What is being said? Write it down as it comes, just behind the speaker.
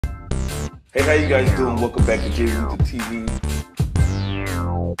Hey, how you guys doing? Welcome back to Jay Luther TV.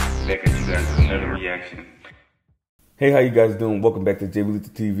 Back at you guys with another reaction. Hey, how you guys doing? Welcome back to Jay Luther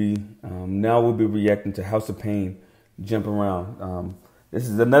TV. Now we'll be reacting to House of Pain, Jump Around. This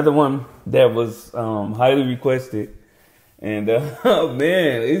is another one that was highly requested. And oh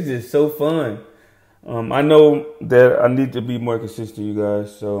man, it's just so fun. I know that I need to be more consistent, you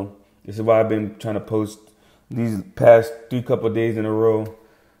guys. So this is why I've been trying to post these past couple of days in a row.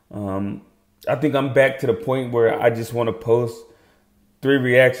 I think I'm back to the point where I just want to post 3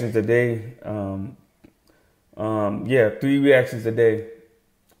 reactions a day. 3 reactions a day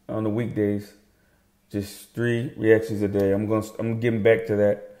on the weekdays. Just 3 reactions a day. I'm getting back to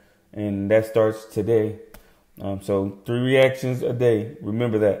that, and that starts today. So 3 reactions a day.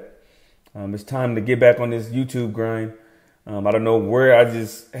 Remember that. It's time to get back on this YouTube grind. I don't know where I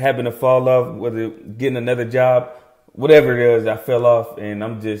just happened to fall off, whether getting another job, whatever it is, I fell off, and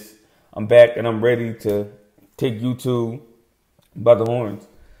I'm back and I'm ready to take YouTube by the horns.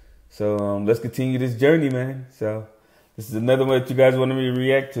 So let's continue this journey, man. So this is another one that you guys wanted me to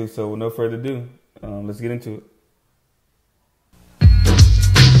react to. So with no further ado, let's get into it.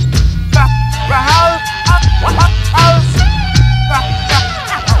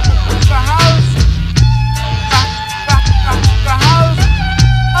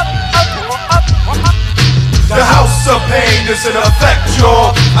 The house of pain is in effect,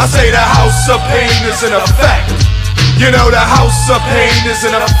 y'all. I say the house of pain is in effect. You know the house of pain is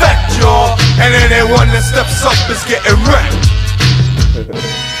in effect, y'all. And anyone that steps up is getting wrecked.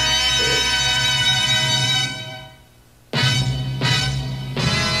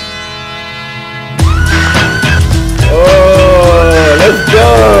 Oh, let's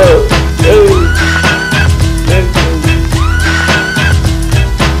go. Hey.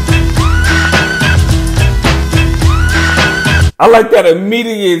 I like that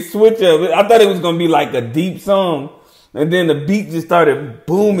immediate switch up. I thought it was going to be like a deep song. And then the beat just started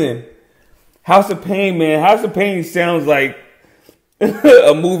booming. House of Pain, man. House of Pain sounds like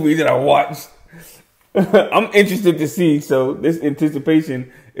a movie that I watched. I'm interested to see. So this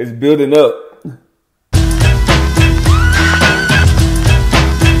anticipation is building up.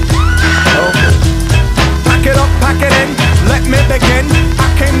 Pack it up, pack it in. Let me begin.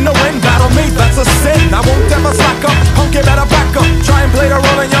 I came to win. Battle me, that's a sin. I won't ever slack up. Punk, you better back up. Try and play the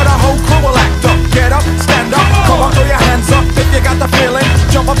role and you're the whole crew will act up. Get up, stand up. Come on, throw your hands up if you got the feeling.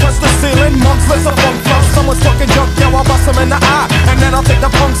 Jump up, touch the ceiling. Monks, let's a funk flow. Someone's talking junk, yo, I'll bust them in the eye. And then I'll take the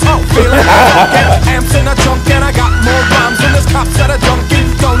punks out. Feeling get amps in a junk and I got more rhymes than this cops at a junkie.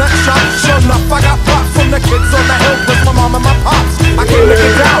 Donut shop, sure enough, I got props from the kids on the hill with my mom and my pops. I came to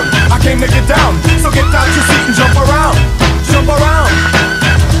get down, I came to get down. So get out your seat and jump around. Jump around.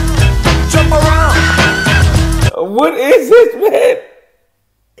 Jump around. What is this, man?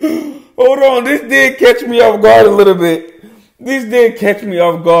 Hold on, this did catch me off guard a little bit. This did catch me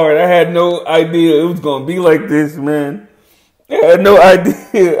off guard. I had no idea it was going to be like this, man. I had no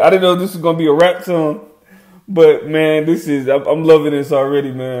idea. I didn't know this was going to be a rap song. But, man, I'm loving this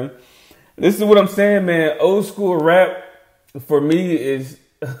already, man. This is what I'm saying, man. Old school rap, for me, is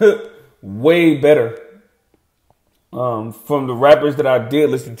way better. From the rappers that I did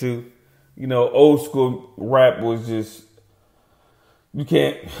listen to, you know, old school rap was just,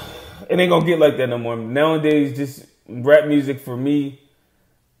 it ain't gonna get like that no more. Nowadays, just rap music for me,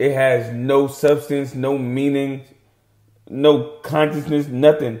 it has no substance, no meaning, no consciousness,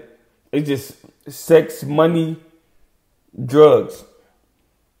 nothing. It's just sex, money, drugs.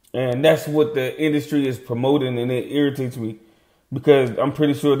 And that's what the industry is promoting, and it irritates me because I'm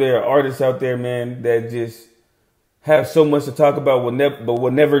pretty sure there are artists out there, man, that just have so much to talk about, but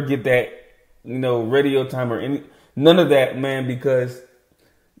will never get that, you know, radio time or none of that, man, because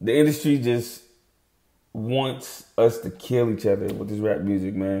the industry just wants us to kill each other with this rap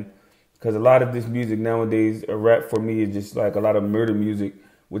music, man. Because a lot of this music nowadays, a rap for me is just like a lot of murder music,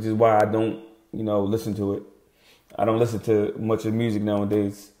 which is why I don't, you know, listen to it. I don't listen to much of music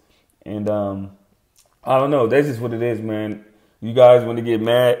nowadays. And I don't know. That's just what it is, man. You guys want to get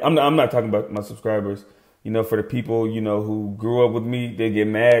mad. I'm not talking about my subscribers. You know, for the people, you know, who grew up with me, they get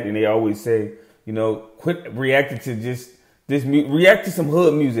mad and they always say, you know, quit reacting to just this music. React to some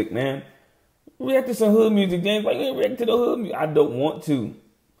hood music, man. React to some hood music, James. Like, hey, react to the hood music. I don't want to.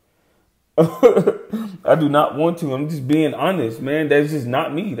 I do not want to. I'm just being honest, man. That's just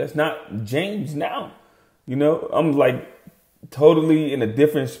not me. That's not James now. You know, I'm like totally in a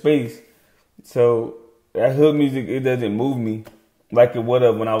different space. So that hood music, it doesn't move me like it would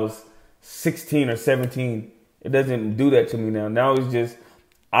have when I was 16 or 17. It doesn't do that to me now. Now it's just,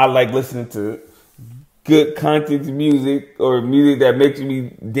 I like listening to good context music or music that makes me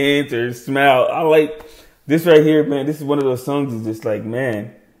dance or smile. I like this right here, man. This is one of those songs that's just like,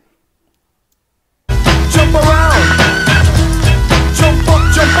 man. Jump around, jump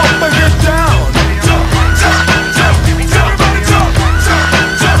up and get down. Jump, jump, jump, everybody jump, jump,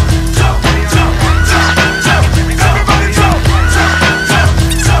 jump, jump, jump, jump, everybody jump, jump, jump,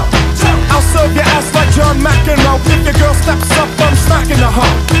 jump, jump. I'll serve your ass like John McEnroe. If your girl steps up, I'm smacking the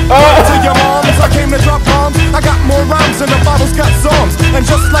hoe. To your moms, I came to drop bombs. I got more rhymes than the Bible's got psalms. And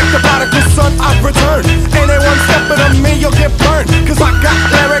just like the prodigal son, I've returned. Anyone stepping on me, you'll get burned. Cause I got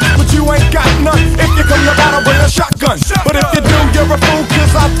lyrics, but you ain't got none. If you come to battle, bring a shotgun. But if you do, you're a fool,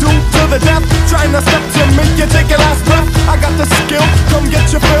 cause I do to the death. Trying to step to me, you take your last breath. I got the skill, come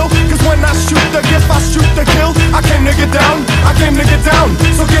get your fill. Cause when I shoot the gift, I shoot the kill. I came to get down, I came to get down.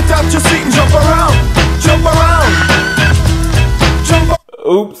 So get out your seat and jump around. Jump around. Jump around.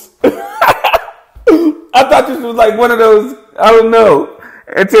 Oops. I thought this was like one of those, I don't know.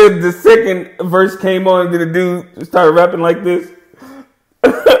 Until the second verse came on and the dude started rapping like this.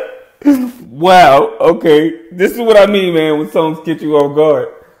 Wow, okay. This is what I mean, man, when songs get you off guard.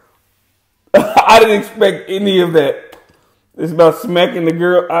 I didn't expect any of that. It's about smacking the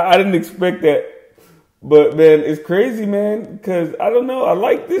girl. I didn't expect that. But, man, it's crazy, man, because I don't know. I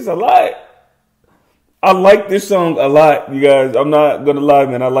like this a lot. I like this song a lot, you guys. I'm not going to lie,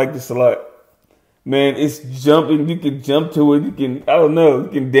 man. I like this a lot. Man, it's jumping. You can jump to it. You can, I don't know, you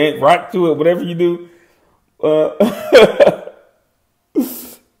can dance, rock to it, whatever you do.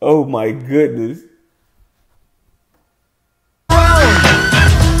 Oh, my goodness.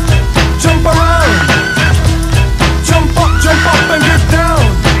 Jump around, jump up and get down.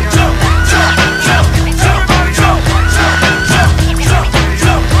 Jump, jump, jump, everybody jump, jump, jump, jump, jump,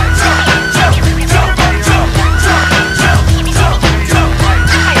 jump, jump,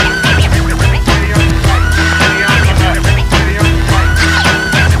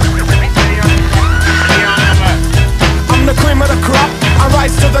 I'm the cream of the crop. I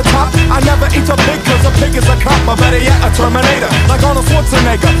rise to the top. I never eat a pig cause a pig is a cop. Or better yet, a Terminator, like Arnold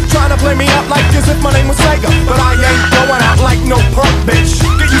Schwarzenegger. Trying to play me out like as if my name was Sega. But I ain't going out like no punk bitch.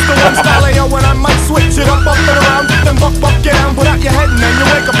 Get used to one style AO when I might switch it up and around. Then buck, get down, put out your head and then you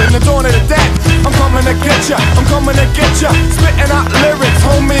wake up in the dawn of the dead. I'm coming to get ya, I'm coming to get ya. Spitting out lyrics,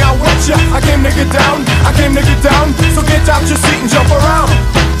 homie, I want ya. I came to get down, I came to get down. So get out your seat and jump around.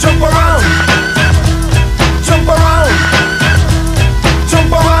 Jump around. Jump around.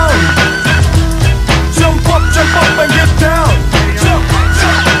 Jump around. Jump up and get down. Jump,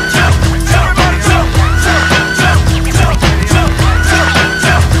 jump, jump, everybody jump, jump, jump, jump, jump, jump,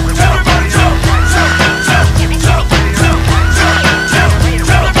 everybody jump, jump, jump,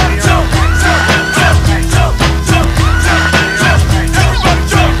 jump, jump, everybody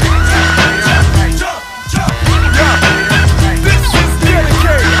jump, jump, everybody jump, yeah. This is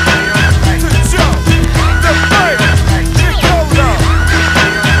dedicated to Joe, the first Nicola.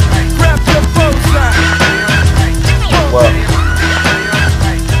 Grab your phones out. Wow.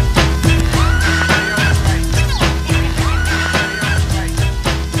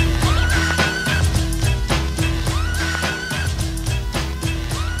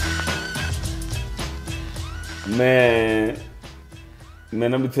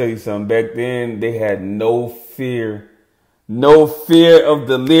 Man, let me tell you something. Back then, they had no fear. No fear of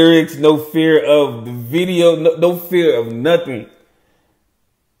the lyrics, no fear of the video, no fear of nothing.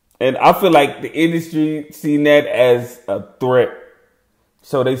 And I feel like the industry seen that as a threat.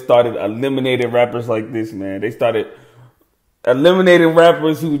 So they started eliminating rappers like this, man. They started eliminating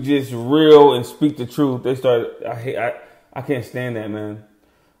rappers who just real and speak the truth. They started, I can't stand that, man.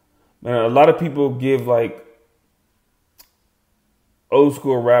 Man, a lot of people give like old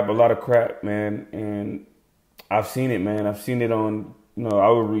school rap a lot of crap, man. And I've seen it, man. I've seen it on, I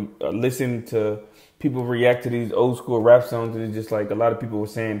would listen to people react to these old school rap songs, and it's just like a lot of people were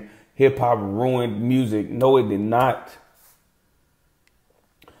saying hip hop ruined music. No, it did not.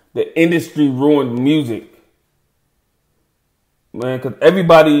 The industry ruined music, man. Because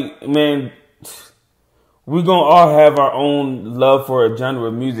everybody, man, we're gonna all have our own love for a genre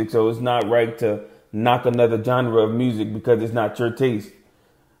of music, so it's not right to knock another genre of music because it's not your taste.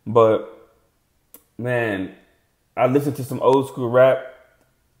 But man, I listened to some old school rap,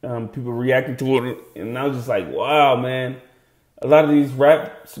 people reacting to it, and I was just like, wow, man. A lot of these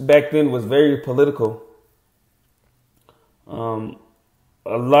raps back then was very political.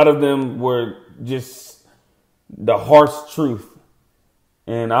 A lot of them were just the harsh truth.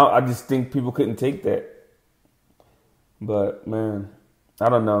 And I just think people couldn't take that. But, man, I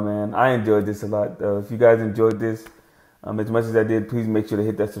don't know, man. I enjoyed this a lot. If you guys enjoyed this as much as I did, please make sure to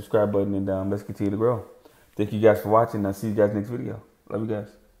hit that subscribe button and let's continue to grow. Thank you guys for watching. I'll see you guys next video. Love you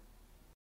guys.